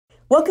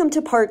Welcome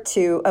to part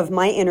 2 of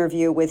my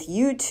interview with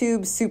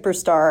YouTube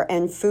superstar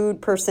and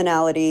food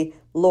personality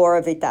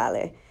Laura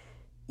Vitale.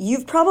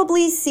 You've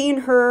probably seen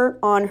her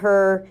on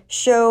her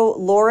show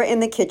Laura in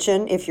the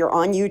Kitchen, if you're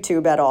on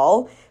YouTube at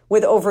all,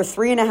 with over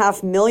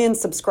 3.5 million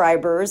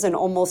subscribers and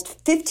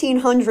almost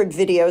 1,500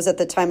 videos at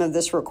the time of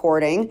this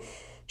recording.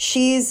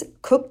 She's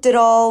cooked it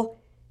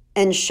all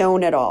and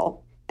shown it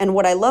all. And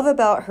what I love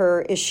about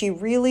her is she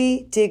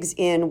really digs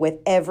in with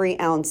every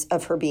ounce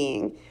of her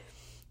being.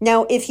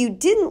 Now, if you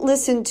didn't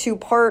listen to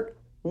part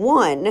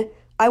 1,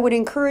 I would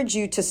encourage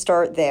you to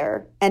start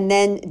there and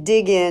then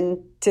dig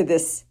in to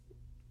this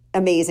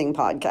amazing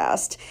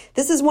podcast.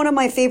 This is one of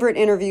my favorite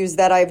interviews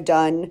that I've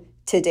done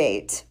to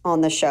date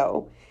on the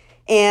show.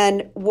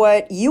 And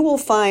what you will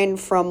find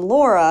from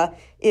Laura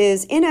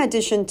is, in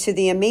addition to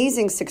the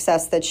amazing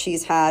success that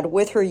she's had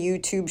with her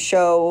YouTube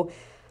show,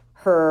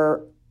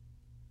 her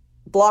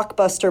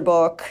blockbuster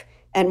book,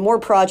 and more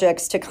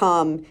projects to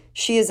come,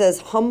 she is as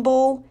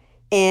humble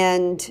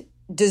and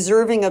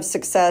deserving of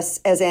success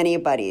as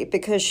anybody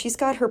because she's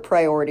got her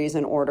priorities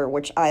in order,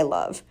 which I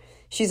love.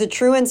 She's a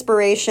true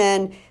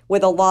inspiration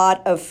with a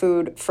lot of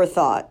food for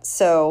thought.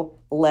 So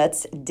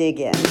let's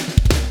dig in.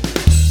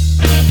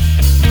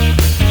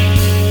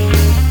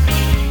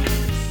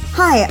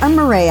 Hi, I'm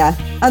Maria,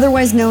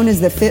 otherwise known as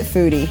the Fit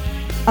Foodie.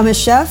 I'm a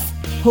chef,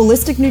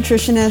 holistic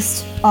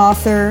nutritionist,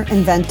 author,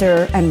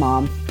 inventor, and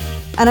mom.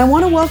 And I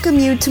want to welcome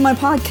you to my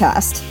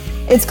podcast.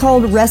 It's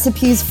called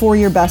Recipes for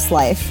Your Best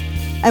Life.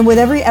 And with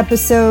every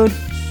episode,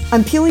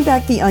 I'm peeling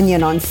back the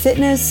onion on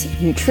fitness,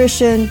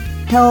 nutrition,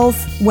 health,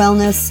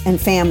 wellness, and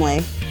family.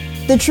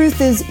 The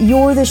truth is,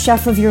 you're the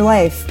chef of your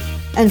life.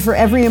 And for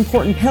every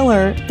important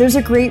pillar, there's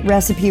a great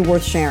recipe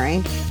worth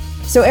sharing.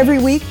 So every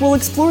week, we'll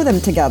explore them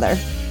together.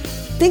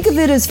 Think of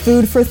it as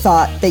food for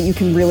thought that you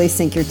can really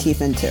sink your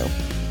teeth into.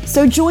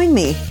 So join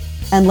me,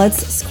 and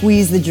let's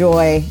squeeze the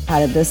joy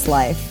out of this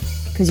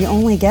life, because you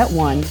only get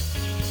one.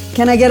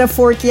 Can I get a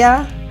fork,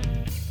 yeah?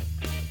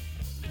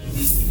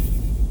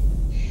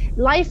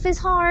 Life is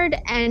hard,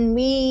 and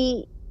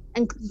me,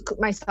 and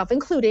myself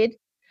included,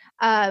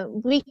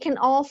 we can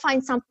all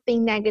find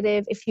something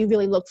negative if you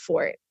really look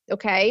for it,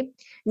 okay?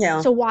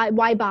 Yeah. So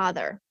why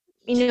bother?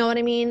 You know what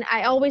I mean?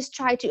 I always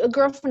try to, a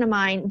girlfriend of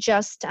mine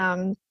just,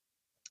 one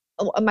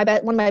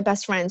of my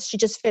best friends, she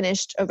just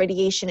finished a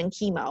radiation and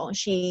chemo.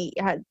 She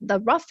had the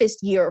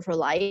roughest year of her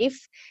life,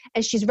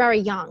 and she's very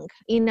young,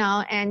 you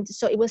know? And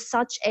so it was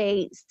such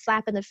a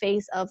slap in the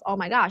face of, oh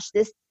my gosh,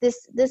 this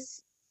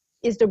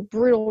is the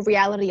brutal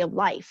reality of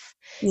life,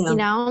 you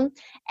know?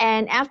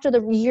 And after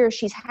the year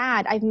she's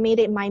had, I've made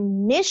it my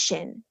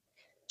mission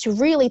to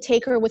really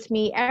take her with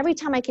me every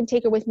time I can,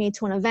 take her with me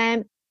to an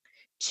event,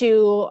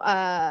 to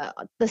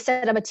the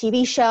set of a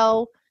TV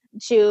show,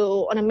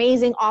 to an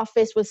amazing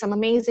office with some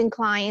amazing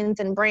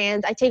clients and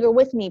brands. I take her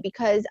with me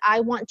because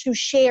I want to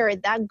share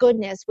that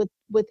goodness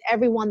with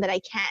everyone that I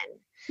can.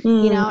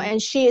 You know,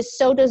 and she is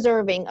so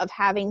deserving of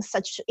having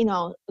such, you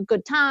know, a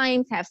good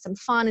time, to have some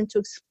fun, and to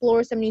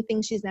explore some new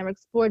things she's never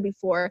explored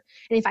before.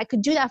 And if I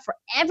could do that for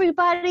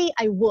everybody,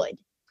 I would,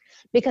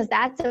 because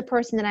that's the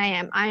person that I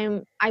am.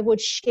 I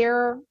would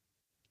share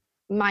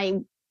my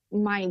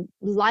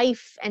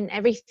life and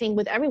everything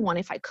with everyone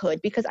if I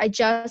could, because I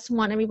just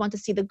want everyone to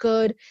see the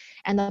good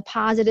and the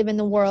positive in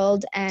the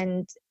world,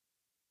 and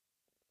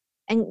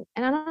I don't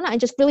know, I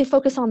just really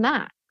focus on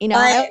that. You know,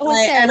 I would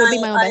say I would be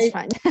my own best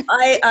friend.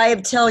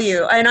 I tell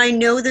you, and I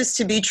know this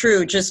to be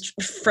true just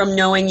from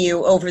knowing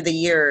you over the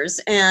years.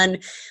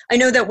 And I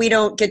know that we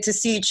don't get to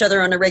see each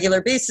other on a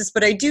regular basis,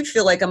 but I do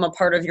feel like I'm a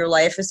part of your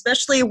life,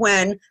 especially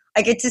when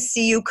I get to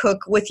see you cook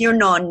with your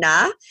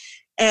nonna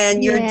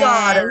and your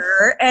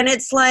daughter. And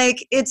it's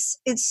like, it's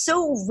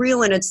so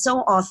real and it's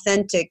so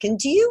authentic. And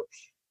do you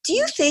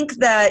think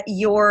that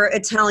your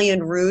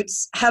Italian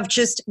roots have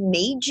just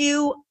made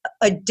you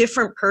a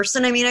different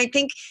person? I mean, I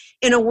think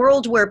in a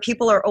world where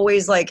people are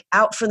always like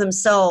out for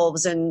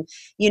themselves, and,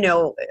 you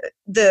know,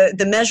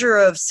 the measure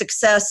of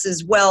success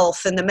is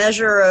wealth, and the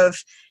measure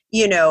of,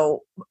 you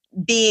know,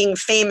 being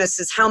famous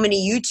is how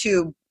many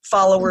YouTube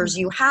followers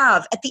you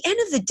have. At the end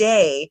of the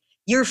day,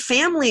 your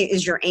family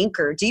is your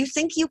anchor. Do you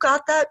think you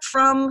got that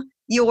from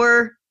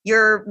your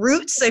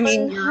roots? I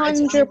mean,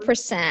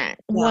 100%,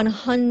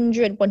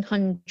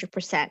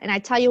 100%. And I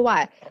tell you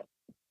what, I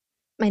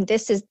mean,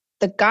 this is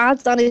the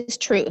God's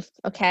honest truth,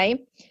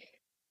 okay?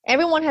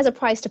 Everyone has a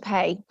price to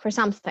pay for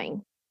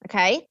something,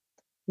 okay?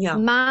 Yeah.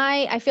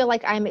 I feel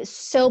like I'm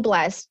so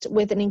blessed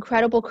with an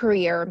incredible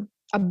career,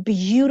 a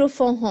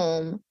beautiful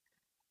home,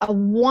 a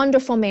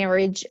wonderful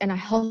marriage, and a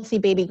healthy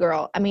baby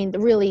girl. I mean,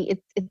 really,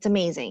 it's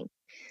amazing.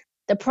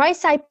 The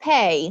price I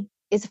pay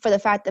is for the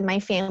fact that my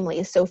family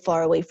is so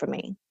far away from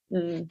me.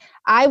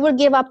 I would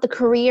give up the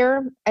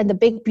career and the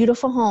big,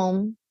 beautiful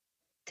home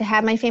to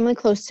have my family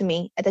close to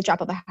me at the drop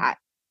of a hat.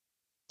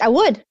 I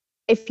would.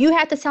 If you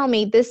had to tell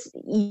me this,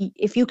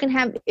 if you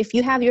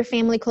have your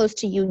family close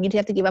to you, you'd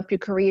have to give up your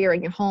career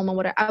and your home and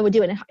whatever, I would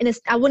do it. And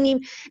I wouldn't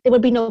even, there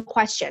would be no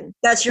question.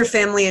 That's your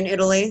family in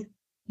Italy?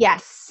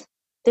 Yes.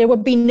 There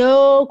would be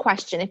no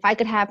question. If I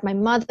could have my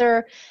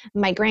mother,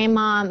 my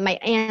grandma, my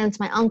aunts,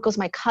 my uncles,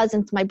 my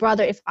cousins, my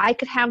brother, if I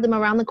could have them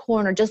around the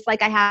corner just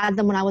like I had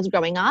them when I was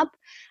growing up,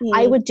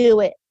 I would do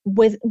it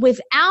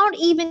without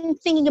even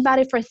thinking about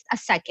it for a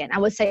second. I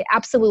would say,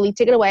 absolutely,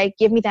 take it away,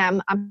 give me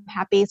them. I'm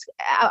happy.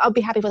 I'll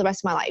be happy for the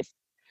rest of my life.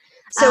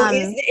 So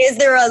is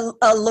there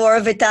a Laura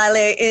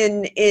Vitale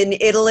in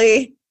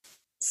Italy?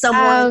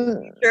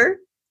 Someone? Sure.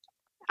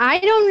 I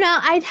don't know.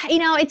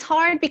 It's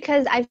hard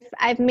because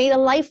I've made a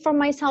life for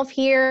myself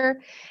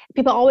here.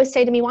 People always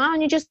say to me, why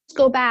don't you just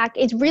go back?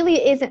 It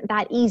really isn't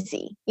that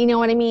easy. You know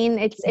what I mean?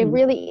 It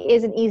really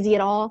isn't easy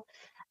at all.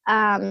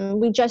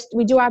 We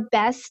do our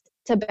best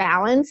to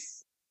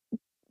balance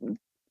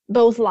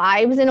both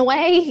lives in a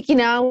way.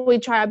 We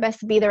try our best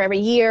to be there every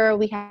year.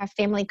 We have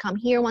family come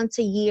here once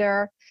a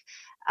year.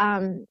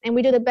 And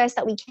we do the best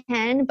that we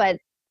can. But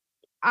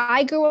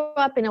I grew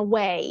up in a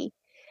way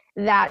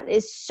that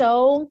is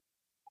so,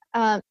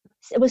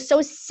 it was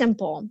so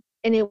simple,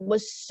 and it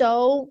was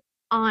so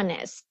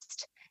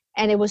honest,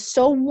 and it was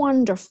so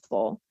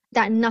wonderful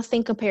that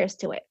nothing compares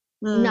to it.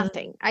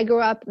 Nothing. I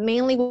grew up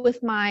mainly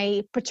with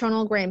my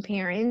paternal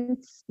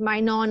grandparents. My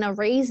nonna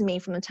raised me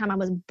from the time I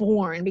was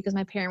born because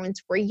my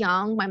parents were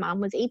young. My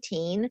mom was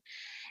 18,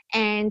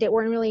 and they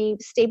weren't really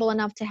stable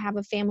enough to have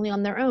a family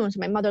on their own. So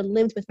my mother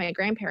lived with my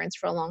grandparents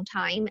for a long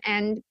time,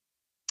 and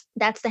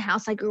that's the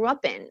house I grew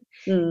up in.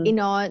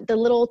 The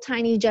little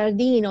tiny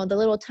giardino, the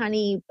little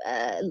tiny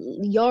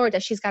yard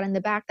that she's got in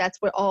the back, that's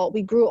where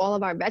we grew all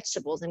of our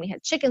vegetables, and we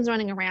had chickens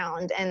running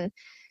around. And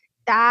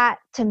that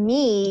to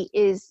me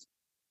is,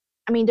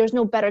 there's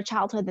no better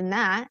childhood than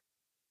that,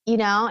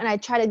 and I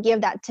try to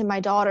give that to my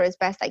daughter as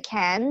best I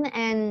can.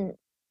 And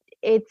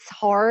it's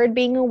hard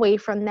being away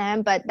from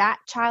them, but that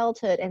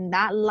childhood and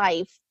that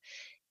life,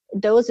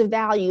 those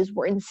values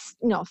were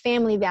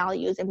family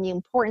values and the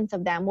importance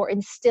of them were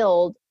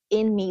instilled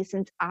in me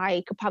since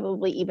I could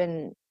probably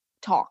even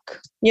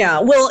talk.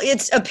 Yeah, well,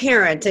 it's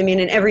apparent.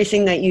 In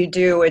everything that you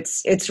do,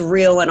 it's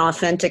real and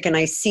authentic, and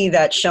I see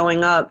that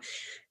showing up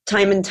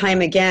time and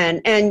time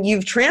again. And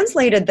you've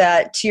translated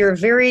that to your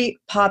very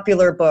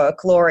popular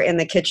book, Laura in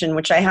the Kitchen,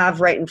 which I have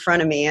right in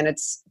front of me, and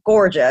it's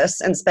gorgeous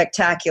and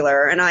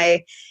spectacular. And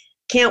I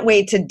can't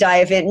wait to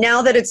dive in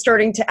now that it's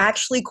starting to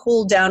actually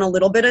cool down a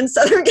little bit in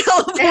Southern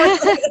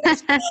California.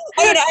 I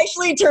had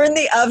actually turned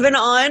the oven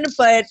on,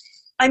 but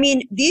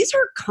these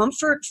are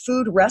comfort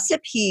food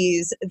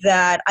recipes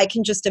that I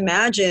can just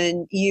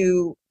imagine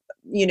you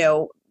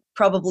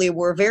probably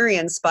were very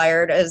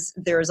inspired, as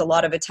there's a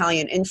lot of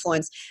Italian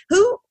influence.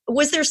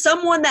 Was there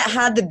someone that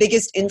had the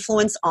biggest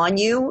influence on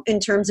you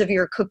in terms of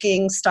your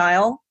cooking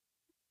style?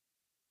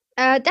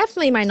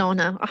 Definitely my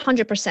nonna,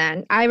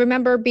 100%. I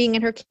remember being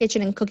in her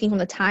kitchen and cooking from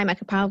the time I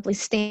could probably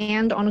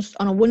stand on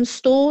a wooden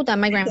stool that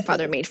my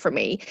grandfather made for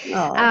me.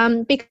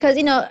 Because,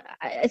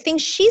 I think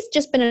she's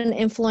just been an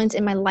influence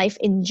in my life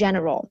in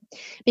general,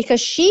 because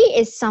she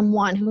is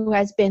someone who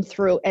has been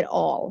through it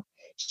all.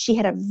 She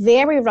had a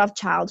very rough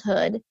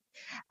childhood.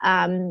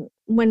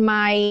 When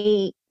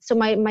my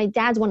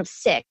dad's one of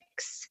 6.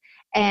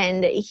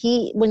 And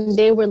when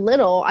they were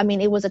little,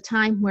 it was a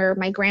time where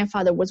my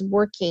grandfather was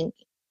working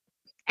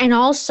and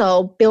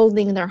also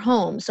building their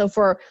home. So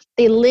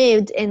they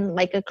lived in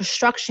like a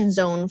construction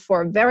zone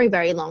for a very,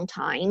 very long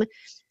time.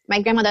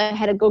 My grandmother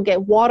had to go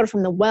get water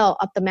from the well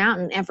up the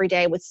mountain every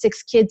day with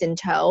 6 kids in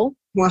tow.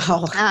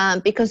 Wow.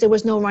 Because there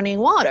was no running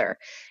water,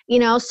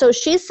 so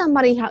she's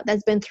somebody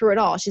that's been through it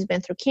all. She's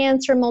been through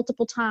cancer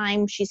multiple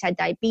times. She's had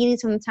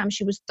diabetes from the time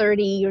she was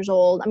 30 years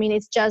old.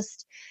 It's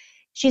just,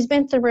 she's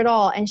been through it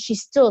all, and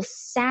she's still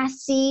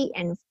sassy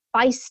and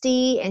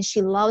feisty, and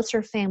she loves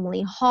her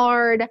family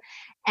hard.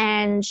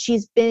 And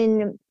she's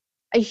been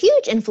a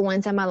huge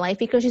influence in my life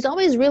because she's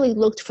always really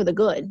looked for the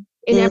good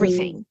in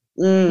everything.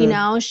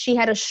 She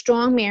had a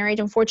strong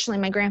marriage.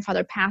 Unfortunately, my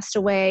grandfather passed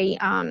away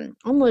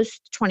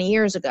almost 20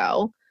 years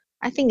ago.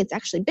 I think it's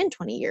actually been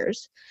 20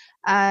 years.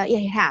 Yeah,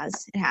 it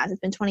has. It's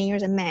been 20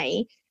 years in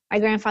May. My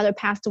grandfather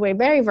passed away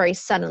very, very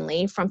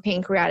suddenly from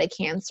pancreatic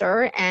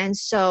cancer. And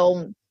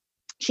so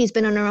she's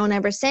been on her own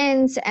ever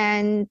since.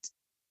 And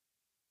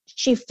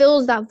she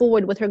fills that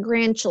void with her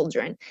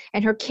grandchildren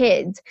and her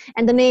kids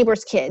and the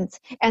neighbor's kids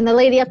and the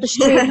lady up the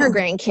street and her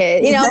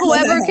grandkids.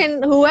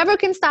 Whoever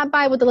can stop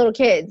by with the little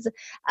kids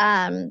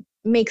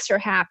makes her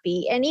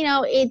happy. And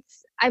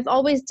I've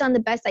always done the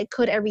best I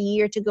could every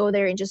year to go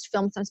there and just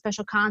film some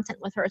special content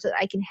with her so that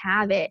I can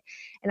have it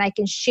and I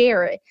can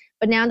share it.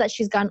 But now that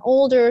she's gotten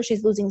older,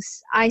 she's losing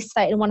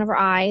eyesight in one of her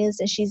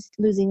eyes and she's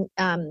losing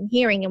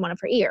hearing in one of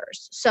her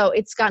ears. So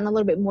it's gotten a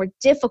little bit more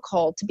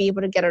difficult to be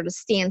able to get her to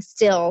stand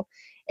still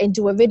and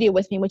do a video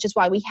with me, which is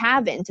why we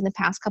haven't in the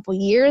past couple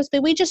years.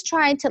 But we just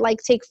try to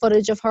take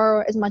footage of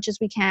her as much as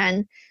we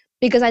can,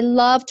 because I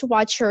love to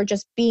watch her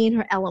just be in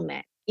her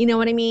element. You know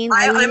what I mean?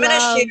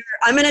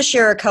 I'm gonna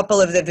share a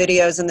couple of the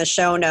videos in the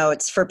show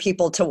notes for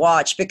people to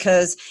watch,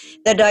 because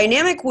the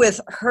dynamic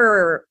with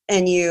her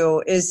and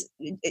you is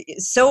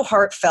so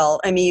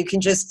heartfelt. I mean, you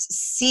can just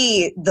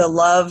see the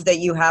love that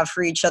you have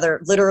for each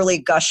other literally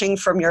gushing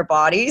from your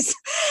bodies.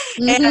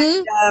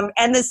 Mm-hmm.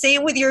 And the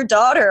same with your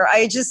daughter.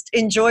 I just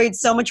enjoyed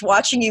so much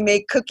watching you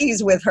make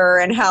cookies with her,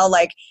 and how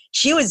like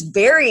she was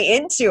very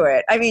into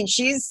it. I mean,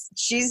 she's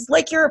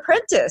like your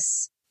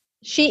apprentice.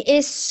 She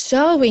is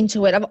so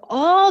into it. Of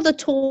all the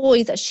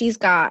toys that she's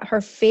got,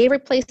 her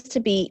favorite place to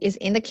be is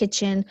in the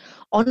kitchen,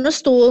 on a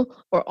stool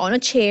or on a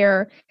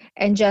chair,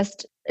 and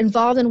just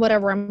involved in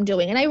whatever I'm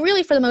doing. And I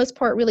really, for the most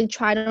part, really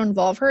try to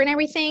involve her in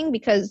everything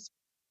because,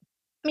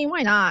 I mean,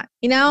 why not?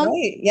 You know?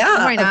 Right.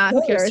 Yeah, Why of not?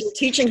 Who course. You're cares?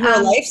 teaching her a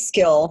Um, life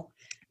skill.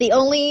 the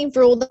only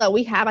rule that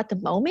we have at the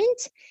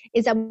moment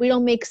is that we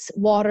don't mix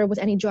water with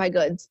any dry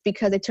goods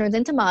because it turns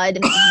into mud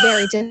and it's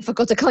very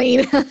difficult to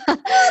clean. But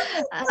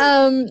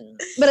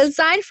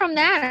aside from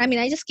that, I mean,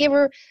 I just give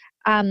her.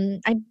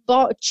 I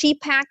bought a cheap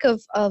pack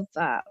of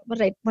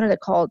what are they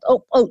called?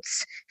 Oh,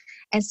 oats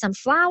and some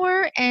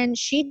flour, and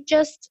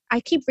I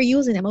keep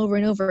reusing them over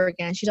and over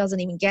again. She doesn't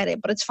even get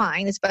it, but it's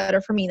fine. It's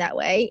better for me that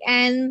way,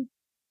 and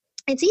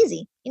it's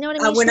easy. You know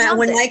what I mean?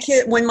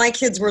 When my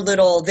kids were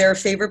little, their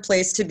favorite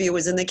place to be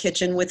was in the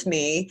kitchen with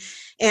me,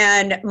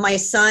 and my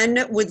son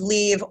would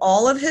leave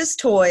all of his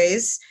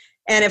toys.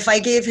 And if I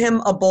gave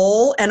him a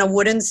bowl and a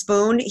wooden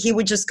spoon, he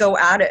would just go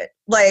at it.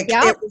 Like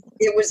Yep.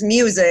 it was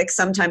music.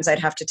 Sometimes I'd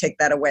have to take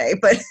that away,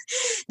 but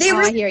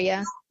I hear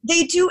you.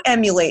 they do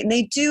emulate and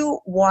they do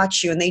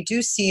watch you and they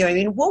do see you. I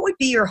mean, what would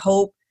be your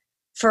hope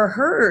for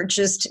her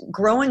just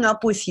growing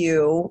up with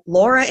you,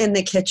 Laura in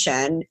the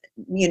kitchen,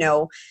 you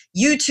know,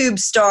 YouTube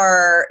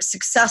star,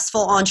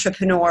 successful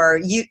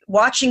entrepreneur,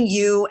 watching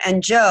you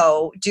and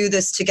Joe do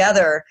this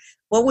together?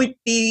 What would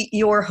be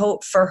your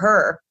hope for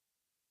her?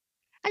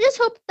 I just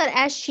hope that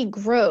as she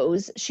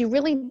grows, she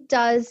really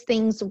does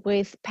things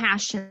with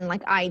passion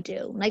like I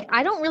do. Like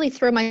I don't really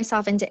throw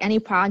myself into any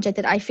project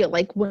that I feel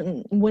like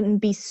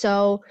wouldn't be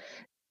so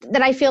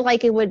that I feel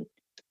like it would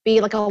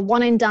be like a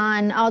one and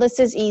done. Oh, this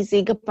is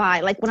easy.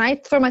 Goodbye. Like when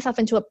I throw myself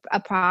into a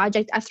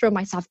project, I throw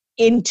myself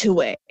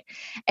into it.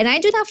 And I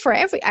do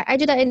that I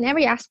do that in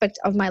every aspect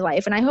of my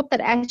life. And I hope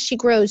that as she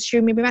grows, she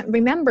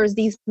remembers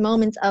these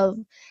moments of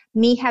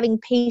me having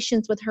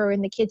patience with her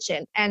in the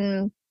kitchen,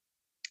 and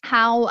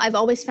how I've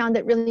always found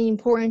it really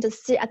important to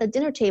sit at the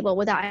dinner table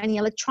without any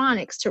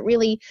electronics, to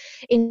really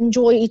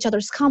enjoy each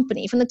other's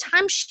company. From the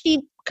time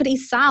she could eat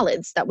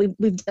solids, that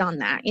we've done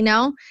that, you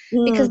know,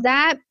 because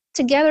that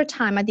together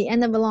time at the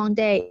end of a long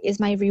day is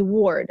my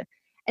reward.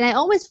 And I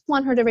always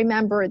want her to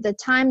remember the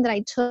time that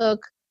I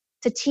took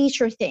to teach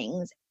her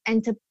things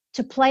and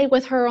to play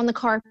with her on the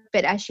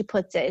carpet, as she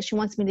puts it. She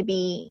wants me to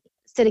be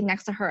sitting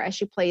next to her as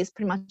she plays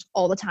pretty much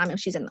all the time if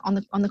she's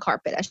on the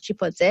carpet, as she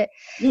puts it.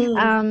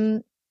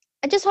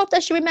 I just hope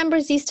that she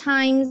remembers these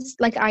times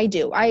like I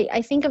do.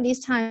 I think of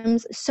these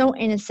times so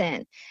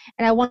innocent,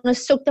 and I want to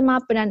soak them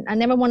up, and I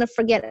never want to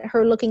forget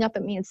her looking up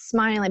at me and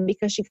smiling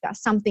because she got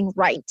something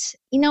right.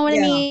 You know what I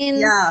mean?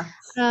 Yeah.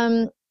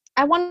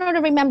 I want her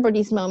to remember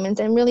these moments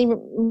and really,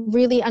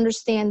 really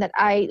understand that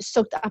I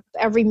soaked up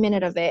every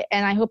minute of it.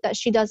 And I hope that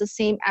she does the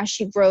same as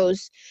she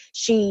grows.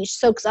 She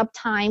soaks up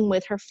time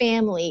with her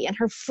family and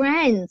her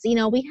friends. You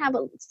know, we have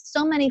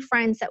so many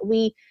friends that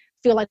we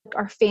feel like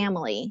our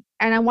family,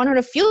 and I want her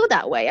to feel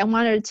that way. I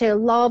want her to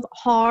love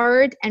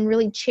hard and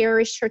really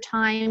cherish her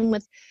time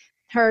with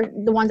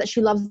the ones that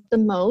she loves the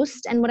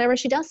most. And whenever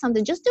she does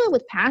something, just do it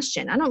with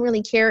passion. I don't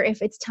really care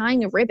if it's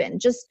tying a ribbon,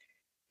 just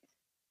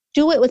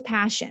do it with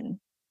passion.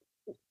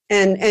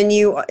 And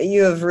you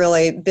have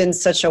really been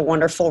such a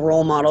wonderful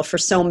role model for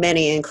so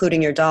many,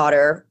 including your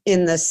daughter,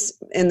 in this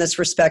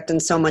respect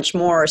and so much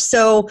more.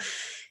 So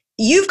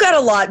you've got a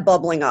lot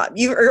bubbling up.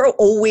 You're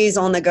always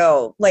on the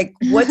go. Like,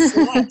 what's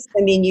next?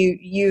 I mean,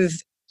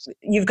 you've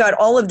got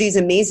all of these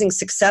amazing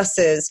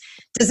successes.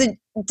 Does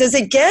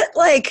it get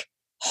like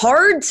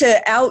hard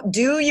to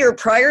outdo your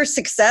prior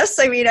success?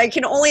 I mean, I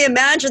can only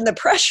imagine the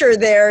pressure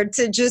there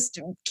to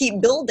just keep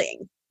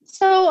building.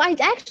 So I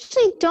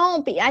actually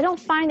I don't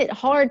find it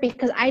hard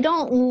because I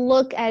don't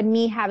look at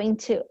me having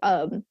to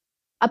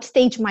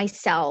upstage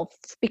myself,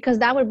 because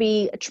that would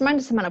be a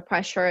tremendous amount of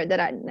pressure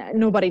that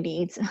nobody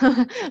needs.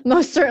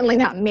 Most certainly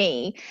not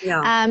me.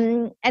 Yeah.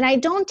 And I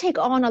don't take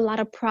on a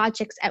lot of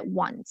projects at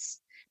once,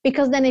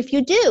 because then if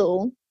you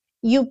do,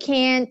 you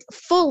can't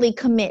fully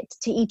commit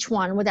to each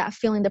one without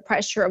feeling the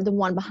pressure of the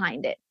one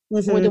behind it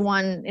or the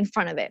one in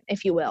front of it,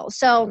 if you will.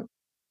 So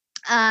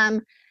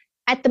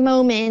at the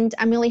moment,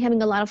 I'm really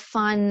having a lot of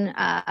fun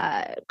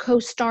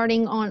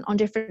co-starring on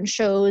different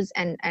shows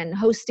and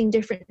hosting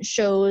different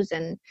shows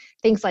and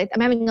things like that.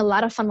 I'm having a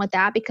lot of fun with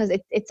that because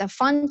it's a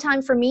fun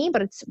time for me,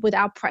 but it's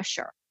without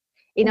pressure.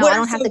 You know, I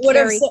don't have to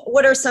carry.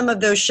 What are some of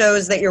those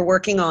shows that you're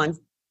working on?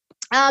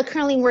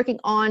 Currently working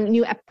on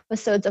new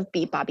episodes of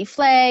Beat Bobby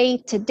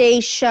Flay,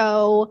 Today's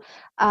Show,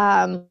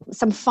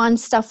 some fun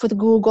stuff with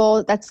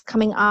Google that's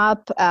coming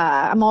up.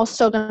 I'm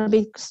also going to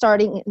be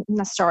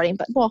not starting,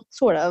 but well,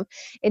 sort of,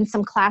 in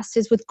some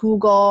classes with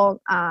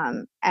Google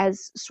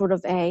as sort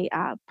of a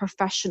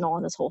professional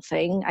in this whole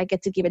thing. I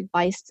get to give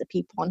advice to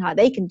people on how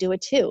they can do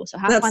it too. So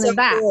how fun is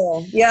that?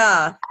 Cool.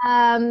 Yeah.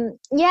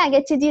 I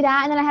get to do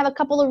that. And then I have a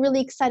couple of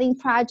really exciting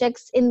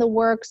projects in the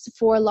works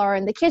for Laura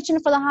in the Kitchen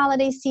for the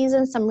holiday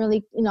season. Some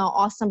really,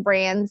 awesome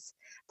brands,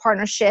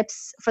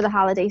 partnerships for the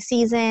holiday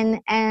season,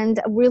 and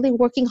really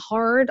working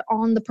hard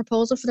on the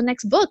proposal for the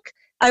next book.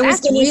 I was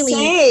going to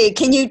say,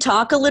 can you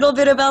talk a little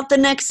bit about the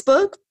next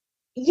book?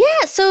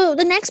 Yeah, so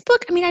the next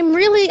book,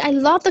 I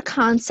love the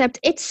concept.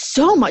 It's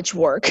so much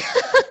work.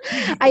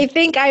 I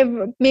think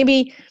I've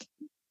maybe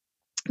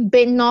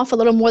bitten off a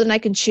little more than I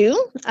can chew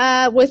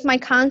with my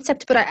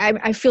concept, but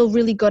I feel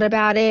really good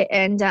about it.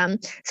 And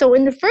so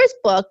in the first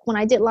book, when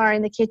I did Laura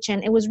in the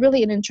Kitchen, it was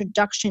really an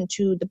introduction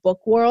to the book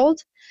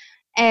world.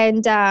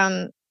 And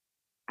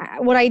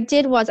what I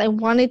did was I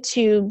wanted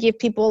to give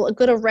people a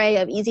good array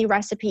of easy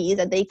recipes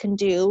that they can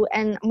do.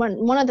 And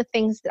one of the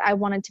things that I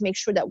wanted to make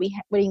sure that we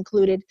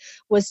included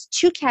was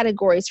 2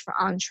 categories for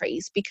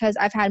entrees, because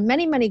I've had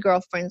many, many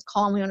girlfriends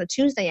call me on a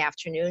Tuesday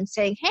afternoon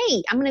saying,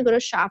 hey, I'm going to go to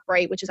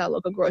ShopRite, which is our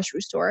local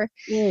grocery store,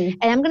 and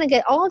I'm going to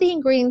get all the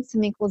ingredients to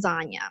make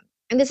lasagna.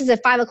 And this is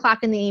at 5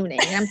 o'clock in the evening.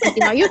 And I'm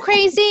thinking, are you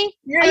crazy?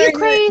 Are you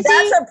crazy?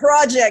 That's a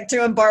project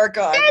to embark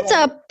on.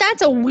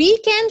 That's a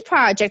weekend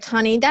project,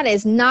 honey. That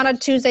is not a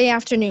Tuesday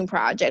afternoon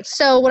project.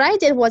 So what I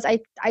did was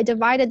I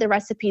divided the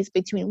recipes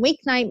between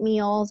weeknight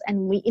meals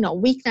and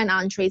weeknight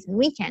entrees and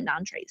weekend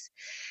entrees.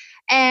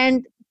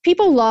 And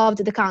people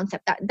loved the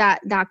concept,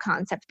 that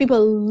concept.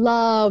 People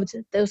loved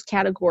those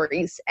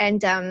categories.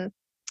 And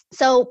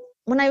so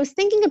when I was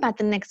thinking about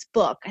the next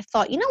book, I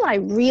thought, what I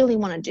really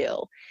want to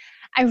do?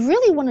 I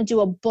really want to do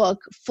a book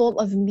full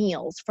of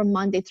meals from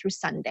Monday through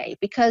Sunday,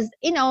 because,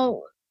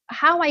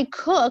 how I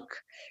cook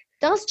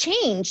does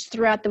change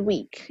throughout the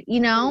week,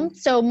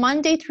 So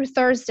Monday through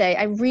Thursday,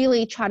 I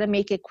really try to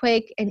make it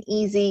quick and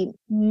easy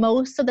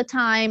most of the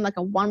time, like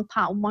a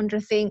one-pot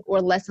wonder thing,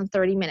 or less than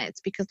 30 minutes,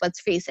 because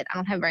let's face it, I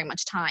don't have very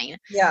much time.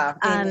 Yeah.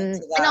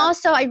 And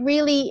also I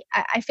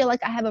feel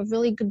like I have a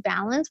really good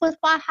balance with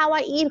how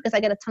I eat, because I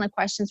get a ton of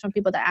questions from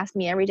people that ask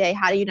me every day,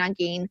 how do you not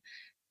gain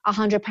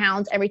 100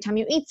 pounds every time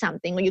you eat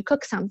something or you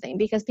cook something?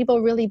 Because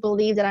people really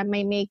believe that I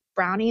may make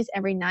brownies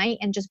every night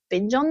and just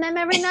binge on them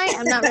every night.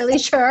 I'm not really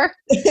sure.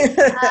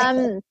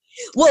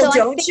 Well,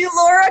 don't you,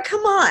 Laura?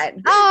 Come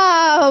on.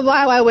 Oh,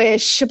 wow, I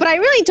wish. But I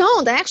really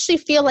don't. I actually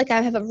feel like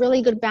I have a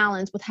really good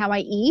balance with how I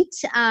eat.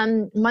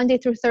 Monday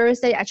through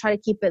Thursday, I try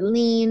to keep it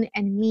lean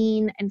and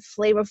mean and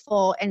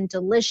flavorful and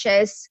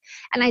delicious.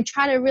 And I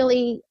try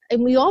to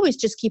and we always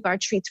just keep our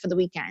treats for the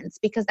weekends,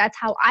 because that's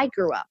how I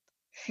grew up.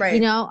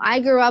 Right. I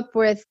grew up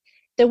with,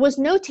 there was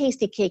no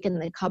tasty cake in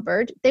the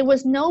cupboard. There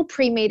was no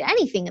pre-made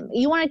anything.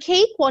 You want a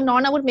cake? Well,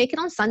 Nonna would make it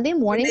on Sunday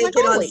morning. Make it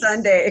on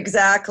Sunday,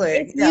 exactly.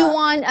 If you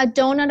want a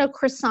donut or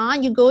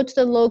croissant, you go to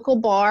the local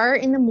bar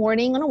in the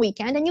morning on a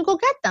weekend and you go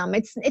get them.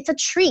 It's a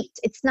treat.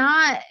 It's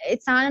not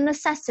a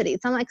necessity.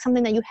 It's not like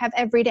something that you have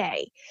every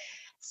day.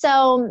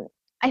 So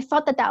I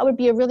thought that would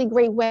be a really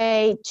great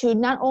way to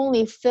not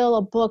only fill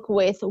a book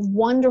with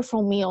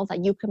wonderful meals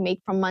that you can make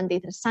from Monday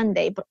to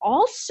Sunday, but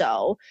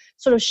also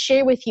sort of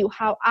share with you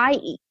how I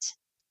eat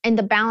and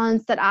the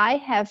balance that I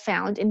have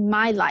found in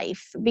my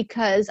life.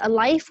 Because a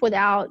life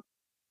without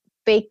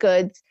baked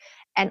goods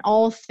and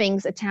all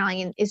things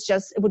Italian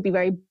it would be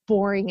very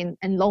boring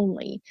and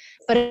lonely.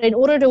 But in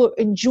order to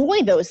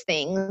enjoy those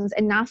things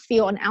and not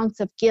feel an ounce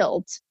of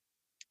guilt,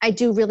 I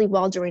do really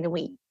well during the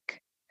week.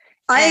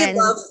 I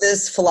love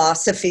this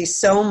philosophy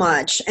so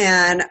much.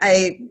 And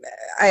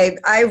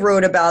I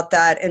wrote about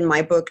that in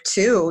my book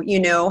too,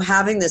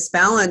 having this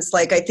balance.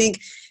 Like, I think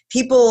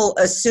people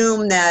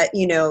assume that,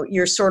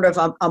 you're sort of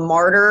a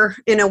martyr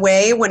in a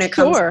way when it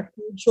comes to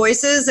food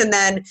choices. And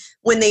then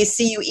when they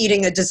see you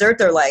eating a dessert,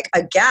 they're like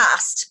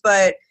aghast.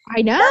 But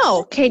I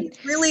know.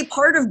 It's really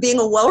part of being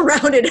a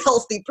well-rounded,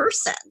 healthy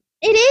person.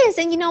 It is.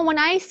 And, when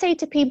I say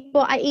to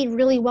people I eat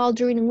really well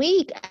during the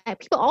week,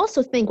 people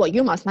also think, well,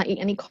 you must not eat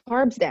any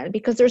carbs then,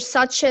 because there's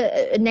such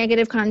a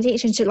negative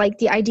connotation to like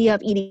the idea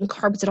of eating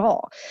carbs at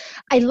all.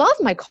 I love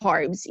my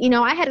carbs.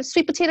 I had a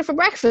sweet potato for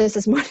breakfast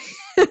this morning.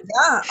 Yeah,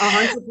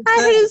 100%. I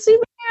had a sweet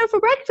potato for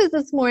breakfast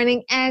this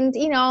morning. And,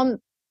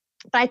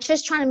 but I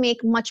just try to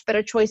make much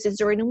better choices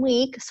during the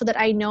week, so that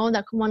I know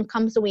that when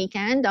comes the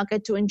weekend, I'll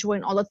get to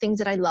enjoy all the things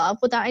that I love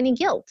without any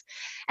guilt.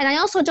 And I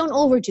also don't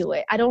overdo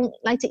it. I don't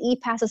like to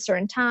eat past a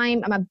certain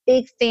time. I'm a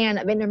big fan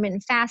of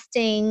intermittent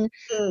fasting,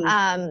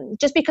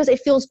 just because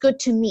it feels good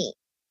to me.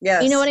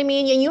 Yes. You know what I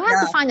mean? And you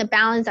have to find a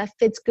balance that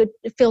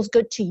feels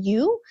good to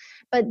you.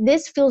 but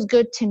this feels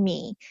good to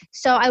me.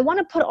 So I want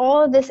to put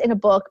all of this in a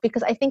book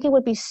because I think it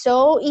would be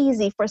so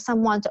easy for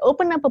someone to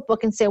open up a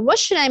book and say, what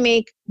should I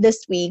make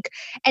this week?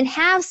 And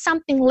have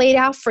something laid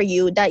out for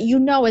you that you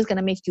know is going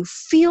to make you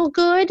feel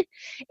good.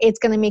 It's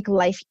going to make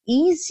life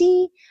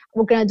easy.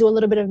 We're going to do a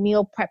little bit of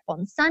meal prep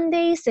on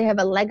Sundays to have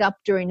a leg up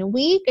during the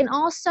week, and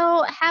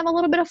also have a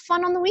little bit of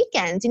fun on the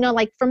weekends. You know,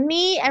 like for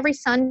me, every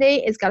Sunday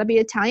it's got to be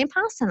Italian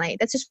pasta night.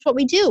 That's just what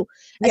we do.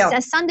 Yeah.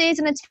 Sunday is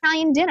an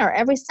Italian dinner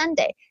every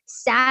Sunday.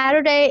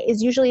 Saturday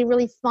is usually a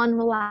really fun,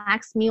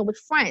 relaxed meal with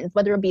friends,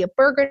 whether it be a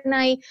burger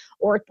night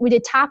or we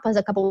did tapas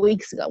a couple of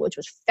weeks ago, which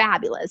was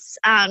fabulous.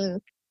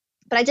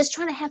 But I just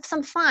try to have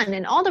some fun,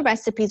 and all the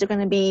recipes are going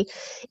to be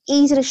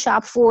easy to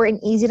shop for and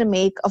easy to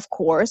make, of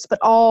course, but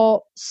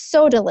all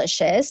so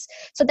delicious.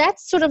 So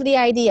that's sort of the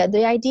idea.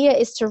 The idea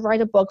is to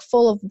write a book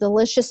full of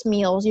delicious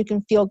meals you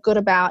can feel good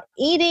about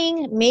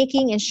eating,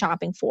 making, and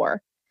shopping for.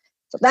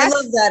 So I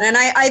love that. And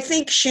I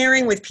think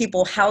sharing with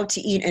people how to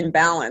eat in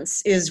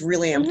balance is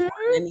really important.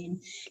 I mean,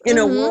 in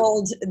a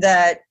world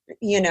that,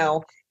 you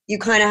know, you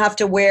kind of have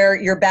to wear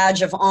your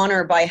badge of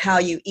honor by how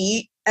you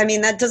eat. I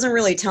mean, that doesn't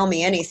really tell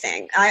me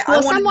anything. I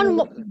want to know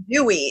what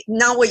you eat,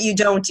 not what you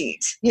don't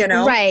eat, you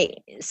know? Right.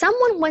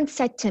 Someone once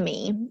said to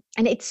me,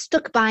 and it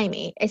stuck by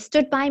me. It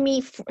stood by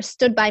me,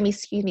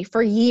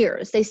 for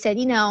years. They said,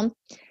 you know,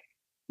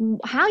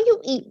 how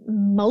you eat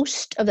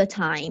most of the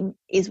time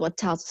is what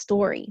tells the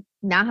story,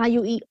 not how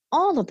you eat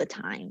all of the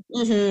time.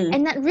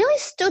 And that really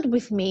stood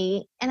with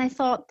me. And I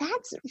thought,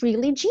 that's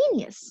really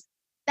genius.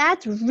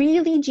 That's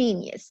really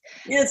genius.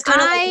 Yeah, it's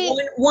kind of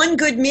like one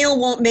good meal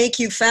won't make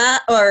you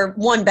fat, or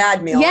one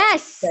bad meal.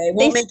 Yes.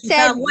 Won't make you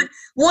fat.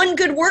 One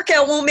good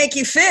workout won't make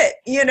you fit,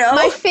 you know?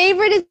 My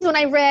favorite is when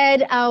I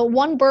read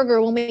one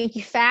burger will make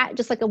you fat,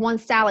 just like one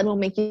salad will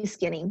make you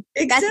skinny.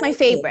 Exactly. That's my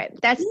favorite.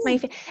 That's my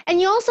favorite. And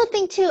I also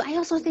think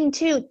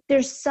too,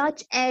 there's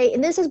such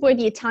and this is where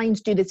the Italians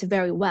do this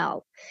very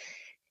well.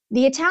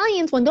 The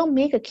Italians, when they'll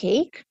make a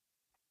cake,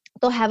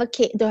 they'll have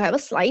a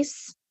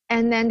slice,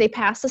 and then they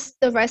pass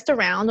the rest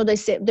around, or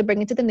they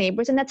bring it to the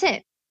neighbors, and that's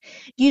it.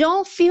 You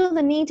don't feel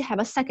the need to have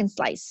a second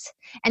slice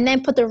and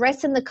then put the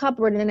rest in the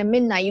cupboard, and then at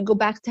midnight you go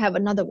back to have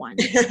another one.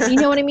 You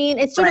know what I mean?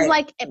 It's sort of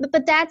like,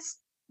 but that's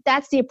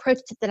the approach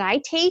that I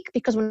take,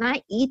 because when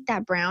I eat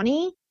that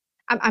brownie,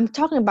 I'm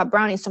talking about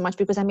brownies so much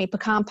because I made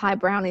pecan pie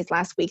brownies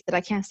last week that I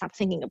can't stop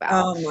thinking about.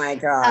 Oh my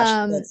gosh,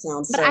 that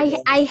sounds so good.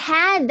 But I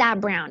had that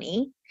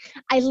brownie.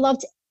 I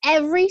loved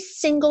every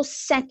single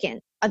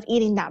second of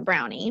eating that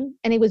brownie,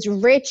 and it was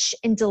rich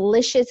and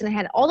delicious, and it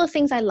had all the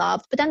things I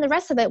loved, but then the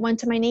rest of it went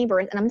to my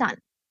neighbors, and I'm done.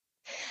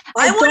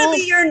 I want to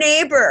be your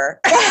neighbor.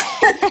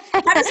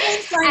 How does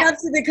one sign up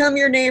to become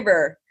your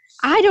neighbor?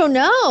 I don't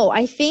know.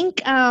 I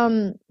think, I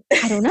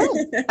don't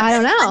know.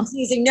 I'm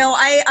teasing. No,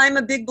 I'm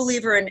a big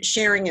believer in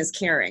sharing is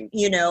caring,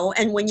 you know,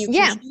 and when you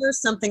can share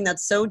something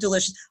that's so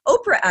delicious.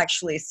 Oprah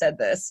actually said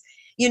this,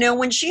 you know,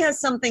 when she has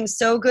something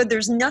so good,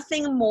 there's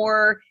nothing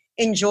more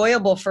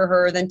enjoyable for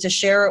her than to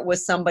share it with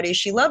somebody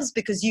she loves,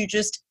 because you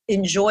just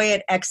enjoy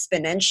it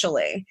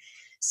exponentially.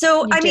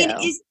 So, I mean,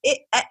 is it,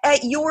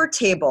 at your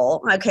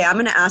table, okay, I'm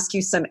going to ask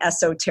you some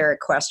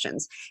esoteric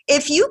questions.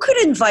 If you could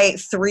invite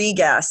 3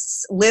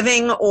 guests,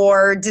 living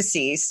or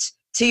deceased,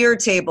 to your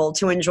table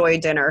to enjoy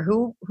dinner,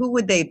 who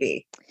would they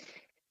be?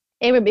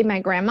 It would be my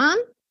grandma,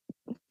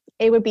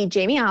 it would be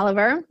Jamie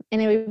Oliver,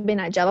 and it would be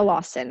Nigella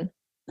Lawson.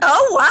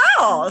 Oh,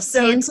 wow.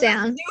 So hands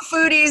down. 2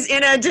 foodies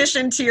in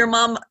addition to your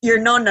mom, your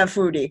nonna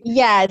foodie.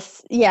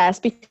 Yes,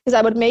 because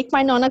I would make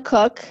my nonna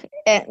cook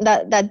and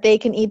that they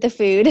can eat the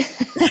food.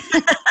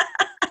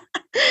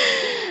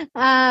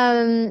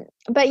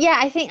 But yeah,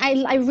 I think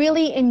I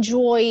really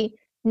enjoy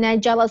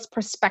Nigella's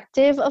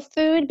perspective of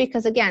food,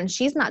 because again,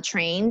 she's not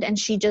trained, and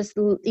she just,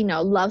 you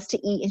know, loves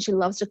to eat, and she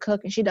loves to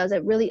cook, and she does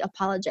it really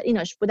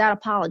without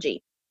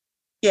apology.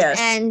 Yes.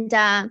 And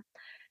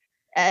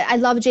I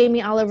love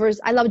Jamie Oliver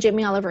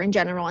in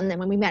general. And then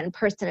when we met in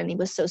person and he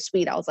was so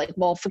sweet, I was like,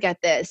 well, forget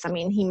this. I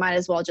mean, he might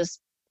as well just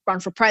run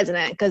for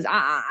president, because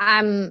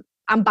I'm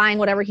buying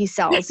whatever he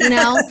sells, you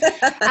know,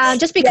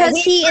 just because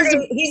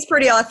he's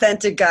pretty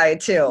authentic guy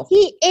too.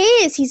 He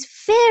is. He's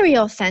very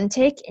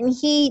authentic, and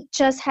he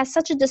just has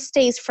such a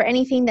distaste for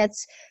anything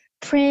that's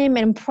prim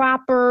and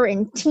proper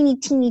and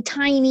teeny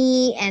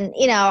tiny. And,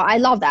 you know, I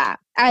love that.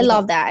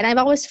 Love that. And I've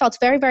always felt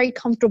very, very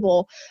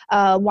comfortable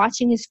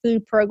watching his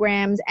food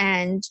programs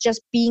and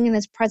just being in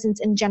his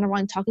presence in general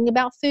and talking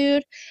about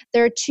food.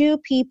 There are 2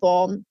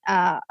 people,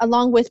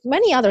 along with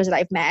many others that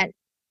I've met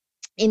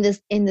in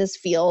this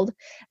field,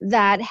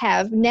 that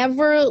have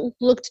never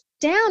looked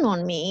down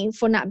on me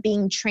for not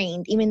being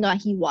trained, even though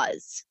he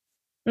was.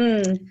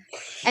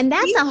 And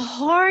that's a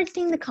hard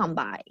thing to come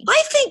by.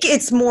 I think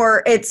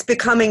it's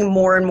becoming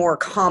more and more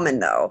common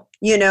though.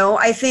 You know,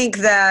 I think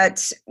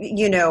that,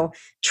 you know,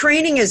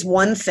 training is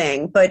one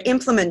thing, but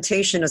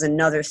implementation is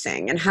another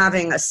thing, and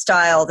having a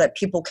style that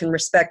people can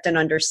respect and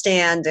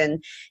understand.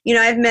 And, you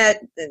know, I've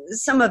met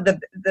some of the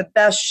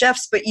best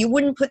chefs, but you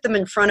wouldn't put them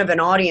in front of an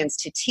audience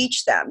to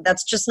teach them.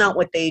 That's just not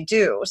what they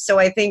do. So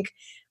I think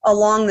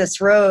along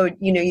this road,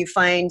 you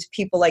find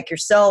people like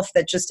yourself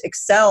that just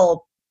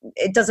excel.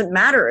 It doesn't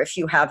matter if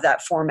you have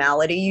that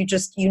formality.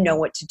 You know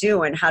what to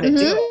do and how to do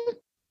it. Mm-hmm.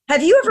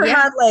 Have you ever Yeah.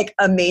 had like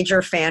a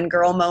major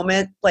fangirl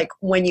moment? Like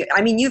when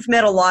you've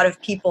met a lot of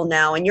people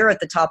now and you're at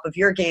the top of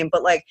your game,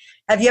 but like,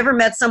 have you ever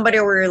met somebody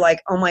where you're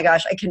like, oh my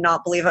gosh, I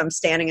cannot believe I'm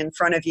standing in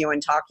front of you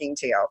and talking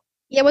to you?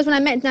 Yeah, it was when I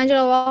met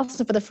Nigel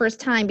Lawson for the first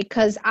time,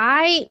 because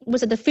I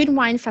was at the Food and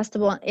Wine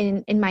Festival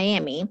in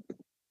Miami,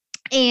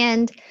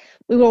 and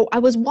I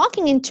was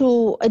walking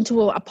into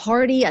a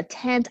party, a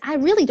tent, I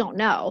really don't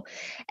know.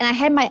 And I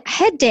had my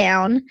head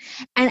down,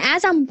 and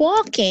as I'm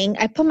walking,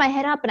 I put my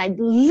head up and I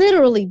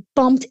literally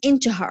bumped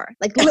into her.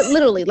 Like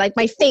literally, like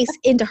my face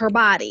into her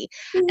body.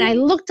 And I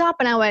looked up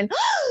and I went,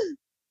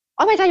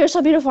 "Oh my God, you're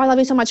so beautiful. I love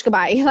you so much.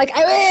 Goodbye." Like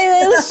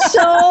it was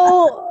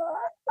so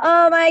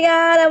oh my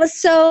God, I was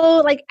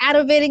so like out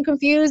of it and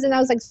confused, and I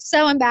was like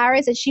so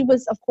embarrassed. And she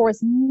was, of course,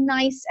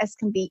 nice as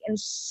can be and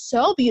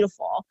so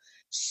beautiful.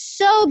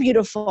 So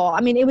beautiful.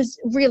 I mean, it was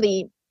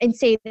really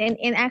insane. And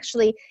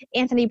actually,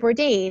 Anthony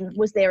Bourdain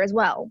was there as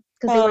well,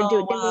 because Oh, they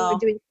were wow.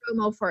 doing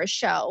promo for a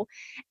show,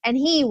 and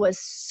he was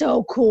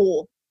so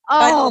cool.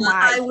 Oh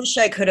my! I wish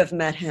I could have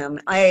met him.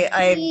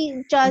 I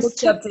He just looked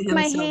took up to him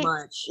my so hand.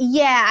 much.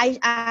 Yeah,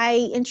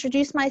 I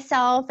introduced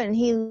myself, and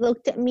he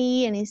looked at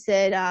me and he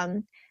said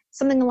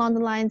something along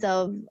the lines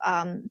of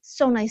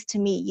 "So nice to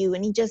meet you,"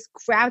 and he just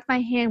grabbed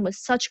my hand with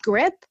such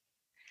grip,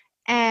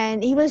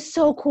 and he was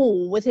so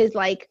cool with his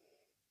like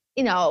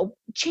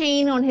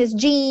chain on his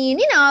jean.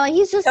 Like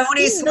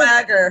Tony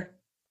Swagger.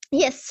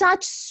 he has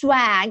such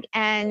swag,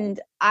 and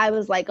I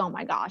was like, oh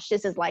my gosh,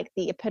 this is like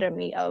the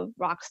epitome of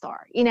rock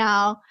star.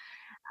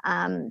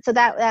 So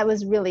that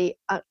was really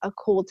a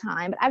cool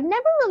time. But I've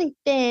never really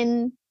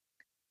been.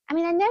 I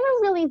mean, I never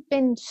really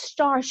been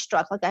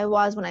starstruck like I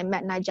was when I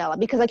met Nigella,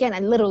 because again, I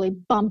literally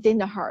bumped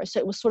into her. So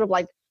it was sort of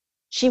like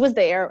she was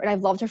there and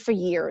I've loved her for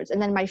years. And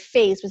then my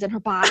face was in her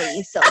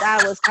body. So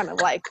that was kind of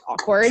like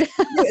awkward.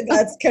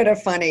 That's kind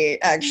of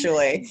funny,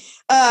 actually.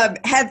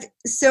 Have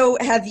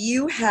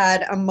you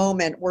had a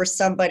moment where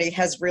somebody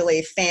has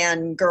really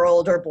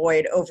fangirled or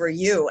boyed over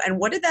you? And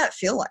what did that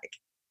feel like?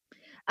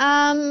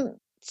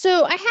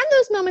 So I have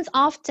those moments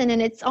often, and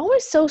it's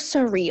always so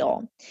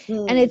surreal,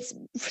 and Hmm. it's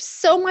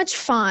so much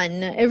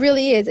fun. It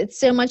really is. It's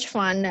so much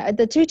fun.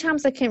 The two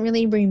times I can't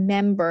really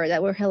remember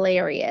that were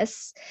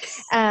hilarious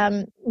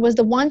was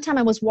the one time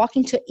I was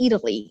walking to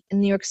Italy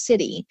in New York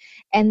City,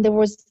 and there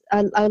was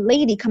a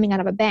lady coming out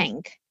of a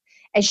bank,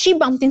 and she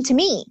bumped into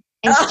me,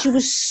 and she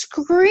was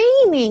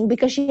screaming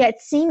because she had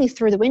seen me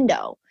through the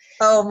window.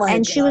 Oh my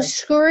And she was God.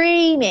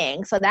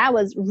 screaming. So that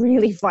was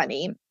really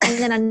funny. And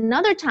then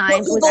another Well, time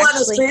was people on the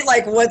actually, street,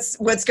 like,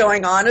 what's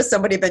going on? Has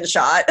somebody been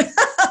shot?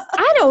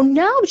 I don't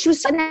know. She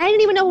was, and I didn't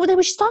even know what she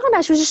was talking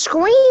about. She was just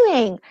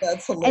screaming.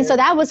 That's And so hilarious.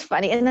 that was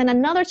funny. And then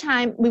another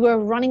time we were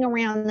running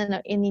around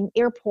in the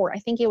airport. I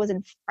think it was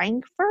in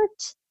Frankfurt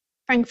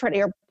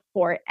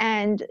Airport.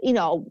 And,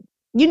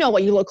 you know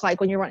what you look like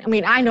when you're running. I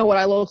mean, I know what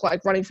I look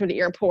like running through the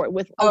airport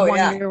with a Oh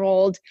yeah.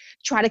 1-year-old,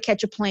 try to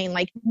catch a plane,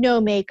 like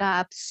no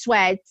makeup,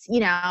 sweats,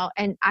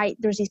 and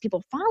there's these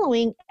people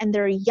following and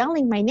they're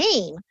yelling my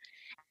name.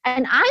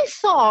 And I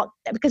thought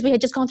that because we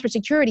had just gone through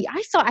security,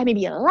 I thought I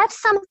maybe left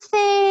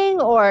something,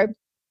 or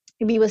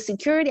maybe it was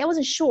security. I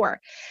wasn't sure.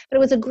 But it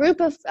was a group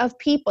of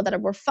people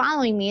that were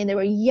following me, and they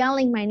were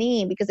yelling my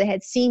name because they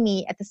had seen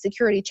me at the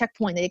security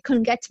checkpoint. They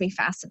couldn't get to me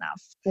fast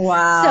enough.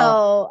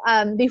 Wow.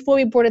 So before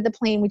we boarded the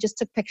plane, we just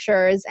took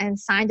pictures and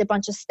signed a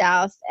bunch of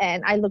stuff,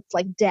 and I looked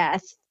like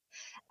death.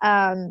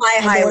 I And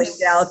they were highly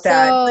doubt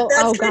that, but oh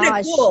that's kind of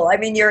gosh, cool. I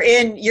mean, you're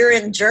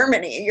in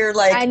Germany. You're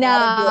like I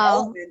out of your know.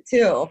 element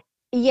too.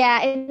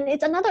 Yeah, and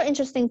it's another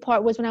interesting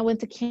part was when I went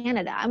to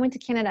Canada. I went to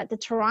Canada, to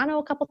Toronto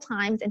a couple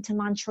times, and to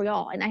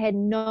Montreal, and I had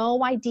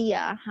no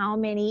idea how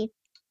many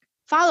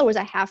followers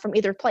I have from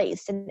either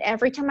place. And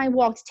every time I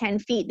walked 10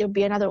 feet, there'd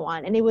be another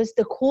one. And it was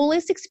the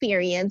coolest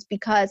experience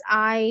because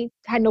I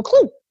had no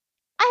clue.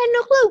 I had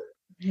no clue.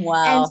 And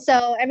Wow.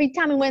 so every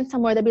time we went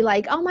somewhere, they'd be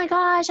like, "Oh my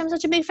gosh, I'm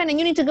such a big fan, and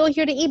you need to go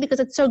here to eat because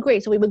it's so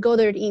great." So we would go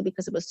there to eat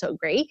because it was so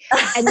great,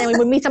 and then we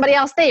would meet somebody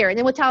else there, and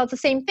they would tell us the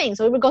same thing.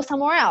 So we would go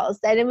somewhere else,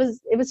 and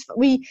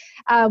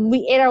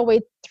we ate our way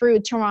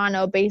through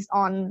Toronto based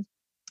on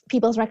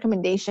people's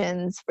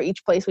recommendations for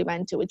each place we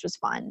went to, which was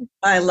fun.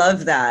 I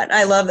love that.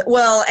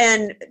 Well,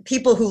 and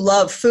people who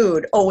love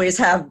food always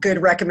have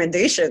good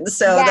recommendations.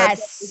 So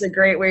that's Yes. a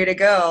great way to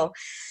go.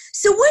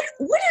 So what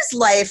does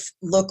life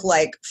look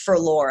like for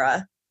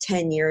Laura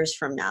 10 years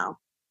from now?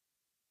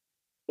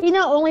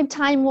 Only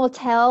time will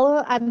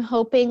tell. I'm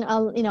hoping,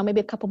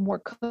 maybe a couple more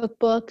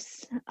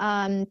cookbooks,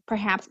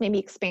 perhaps maybe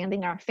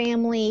expanding our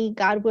family,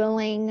 God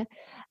willing.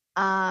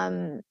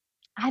 Um,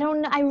 I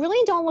don't know. I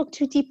really don't look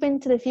too deep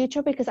into the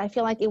future because I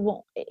feel like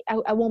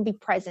I won't be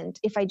present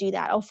if I do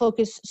that. I'll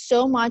focus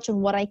so much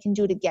on what I can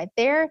do to get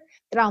there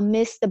that I'll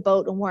miss the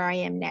boat on where I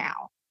am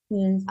now.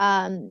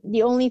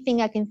 The only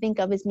thing I can think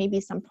of is maybe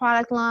some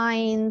product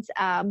lines,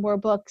 more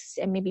books,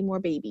 and maybe more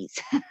babies.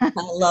 I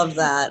love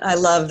that. I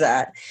love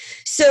that.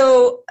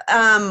 So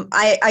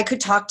I could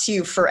talk to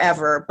you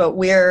forever, but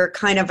we're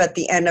kind of at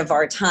the end of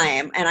our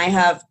time. And I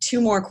have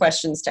two more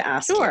questions to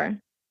ask you.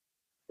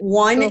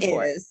 One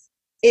is,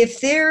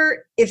 if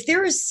there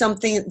is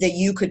something that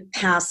you could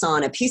pass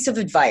on, a piece of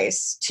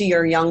advice to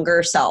your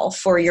younger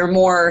self, or your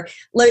more,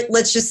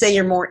 let's just say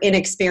your more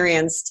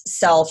inexperienced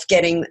self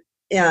getting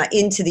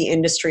into the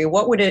industry,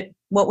 what would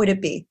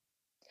it be?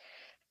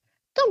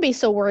 Don't be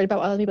so worried about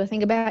what other people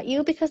think about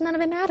you, because none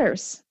of it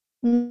matters.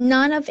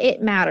 None of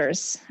it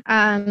matters.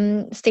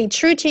 Stay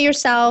true to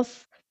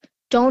yourself.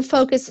 Don't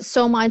focus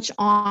so much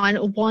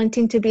on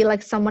wanting to be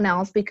like someone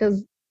else,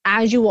 because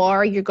as you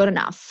are, you're good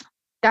enough.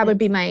 That would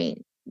be my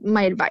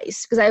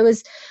advice.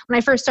 Because when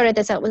I first started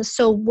this, I was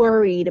so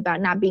worried about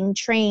not being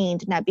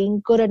trained, not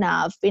being good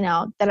enough,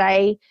 that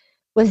I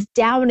was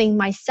doubting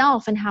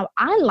myself and how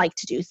I like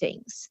to do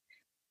things.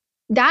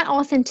 That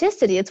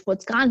authenticity is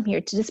what's gotten me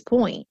here to this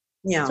point.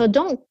 Yeah. So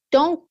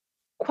don't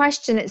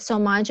question it so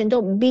much, and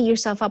don't beat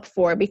yourself up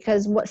for it,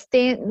 because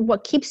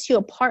what keeps you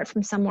apart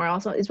from somewhere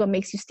else is what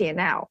makes you stand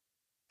out.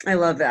 I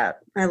love that.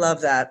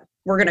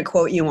 We're going to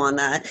quote you on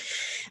that.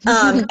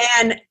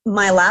 And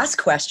my last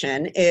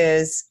question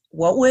is,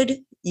 what would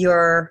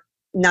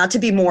not to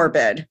be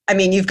morbid, I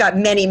mean, you've got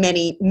many,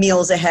 many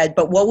meals ahead,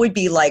 but what would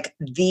be like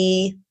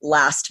the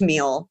last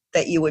meal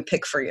that you would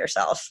pick for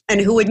yourself,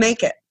 and who would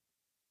make it?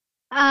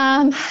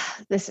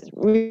 This is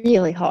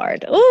really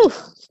hard. Ooh,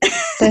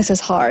 this is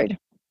hard.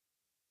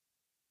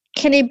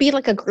 Can it be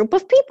like a group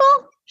of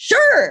people?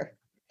 Sure.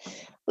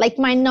 Like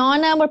my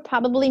nonna would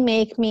probably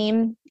make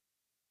me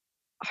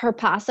her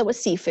pasta with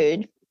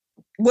seafood.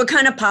 What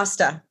kind of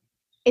pasta?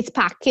 It's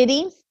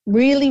paccheri,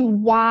 really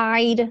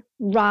wide,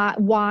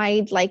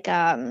 like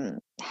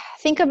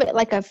think of it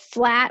like a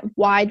flat,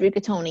 wide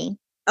rigatoni.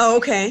 Oh,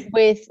 okay.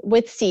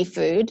 With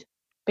seafood,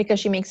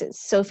 because she makes it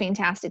so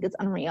fantastic. It's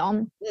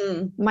unreal.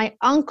 My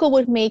uncle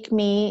would make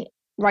me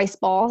rice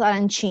balls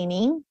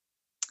arancini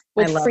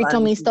with fritto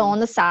misto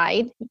on the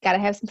side. You got to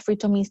have some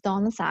fritto misto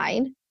on the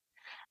side.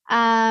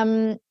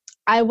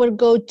 I would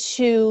go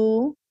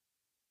to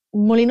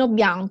Molino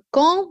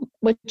Bianco,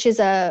 which is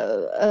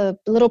a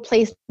little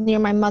place near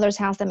my mother's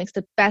house that makes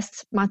the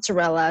best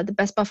mozzarella, the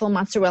best buffalo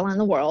mozzarella in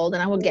the world.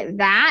 And I would get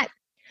that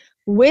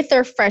with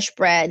their fresh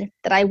bread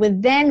that I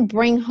would then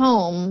bring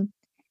home,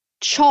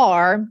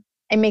 char,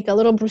 and make a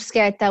little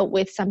bruschetta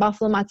with some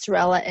buffalo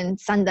mozzarella and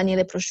San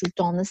Daniele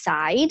prosciutto on the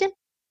side,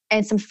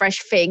 and some fresh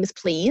figs,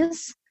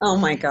 please. Oh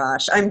my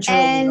gosh, I'm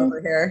drooling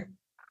over here.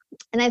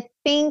 And I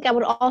think I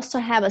would also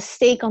have a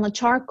steak on the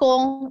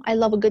charcoal. I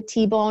love a good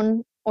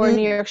T-bone or a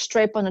New York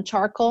strip on the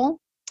charcoal.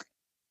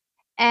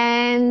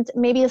 And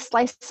maybe a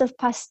slice of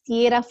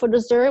pastiera for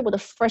dessert with a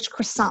fresh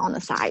croissant on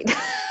the side.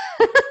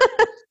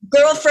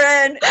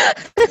 Girlfriend, I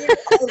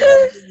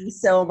love you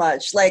so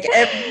much. Like,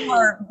 you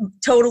are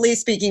totally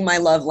speaking my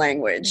love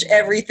language,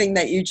 everything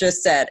that you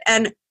just said.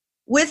 And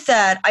with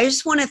that, I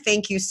just want to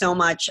thank you so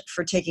much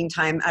for taking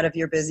time out of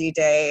your busy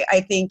day.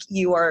 I think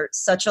you are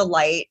such a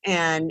light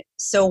and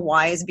so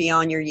wise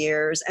beyond your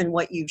years, and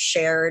what you've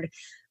shared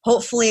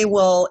hopefully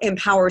will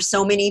empower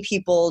so many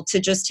people to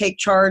just take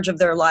charge of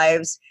their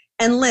lives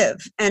and live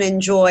and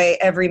enjoy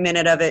every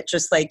minute of it,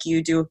 just like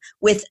you do,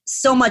 with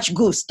so much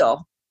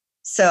gusto.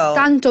 So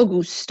tanto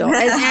gusto.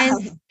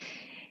 And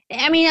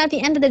I mean, at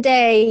the end of the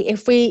day,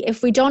 if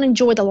we don't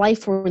enjoy the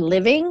life we're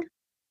living,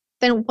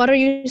 then what are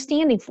you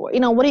standing for?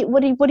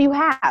 What do you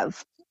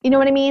have? You know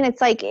what I mean?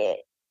 It's like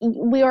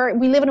we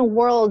live in a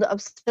world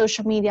of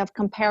social media, of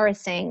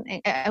comparison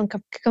and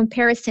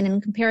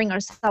comparing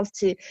ourselves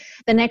to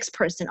the next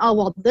person. Oh,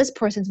 well, this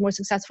person's more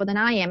successful than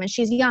I am, and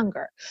she's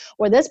younger,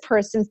 or this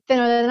person's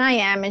thinner than I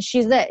am, and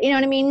she's that. You know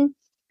what I mean?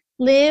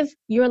 Live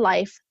your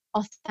life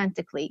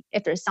authentically.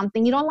 If there's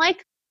something you don't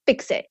like,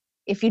 fix it.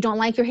 If you don't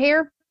like your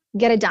hair,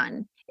 get it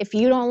done. If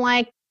you don't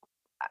like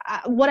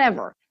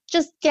whatever,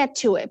 just get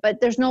to it.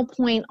 But there's no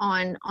point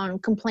on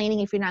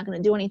complaining if you're not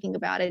going to do anything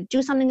about it.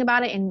 Do something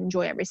about it and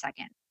enjoy every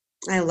second.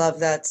 I love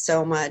that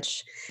so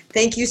much.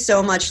 Thank you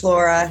so much,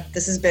 Laura.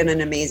 This has been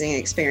an amazing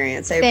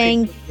experience.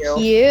 Thank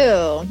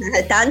you.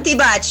 Tanti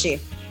baci.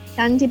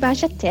 Tanti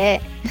baci a te.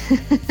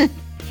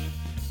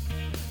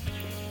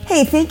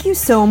 Hey, thank you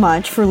so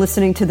much for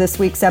listening to this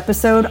week's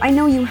episode. I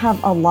know you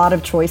have a lot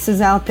of choices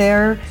out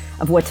there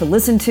of what to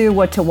listen to,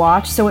 what to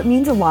watch, so it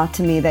means a lot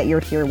to me that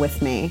you're here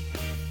with me.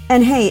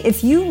 And hey,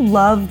 if you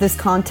love this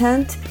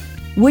content,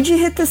 would you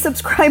hit the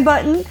subscribe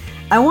button?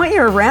 I want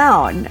you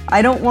around.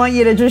 I don't want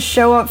you to just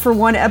show up for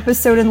one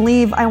episode and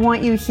leave. I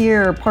want you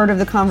here, part of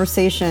the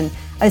conversation,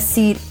 a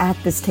seat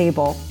at this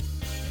table.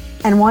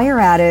 And while you're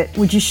at it,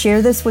 would you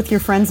share this with your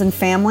friends and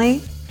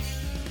family?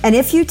 And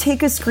if you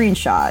take a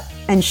screenshot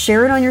and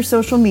share it on your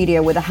social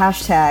media with a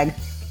hashtag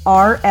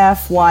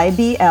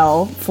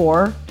RFYBL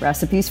for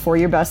Recipes for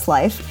Your Best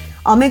Life,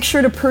 I'll make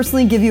sure to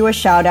personally give you a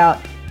shout out,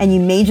 and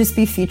you may just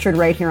be featured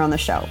right here on the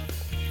show.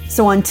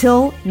 So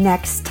until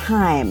next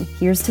time,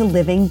 here's to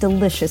living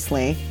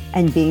deliciously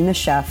and being the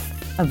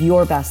chef of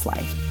your best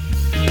life.